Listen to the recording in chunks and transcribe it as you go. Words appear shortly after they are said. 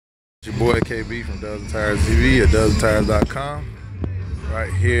It's your boy KB from Dozen Tires TV at DozenTires.com.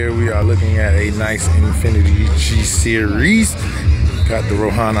 Right here we are looking at a nice Infiniti G series. Got the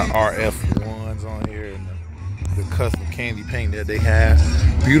Rohana RF1s on here and the custom candy paint that they have.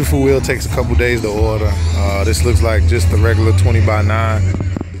 Beautiful wheel, takes a couple days to order. This looks like just the regular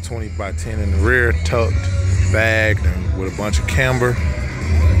 20x9, the 20x10 in the rear, tucked, bagged, and with a bunch of camber.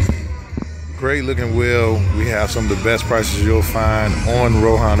 Great looking wheel. We have some of the best prices you'll find on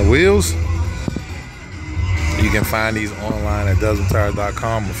Rohana wheels. You can find these online at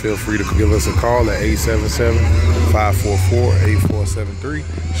DozenTires.com, or feel free to give us a call at 877-544-8473.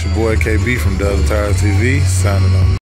 It's your boy KB from Dozen Tires TV, signing off.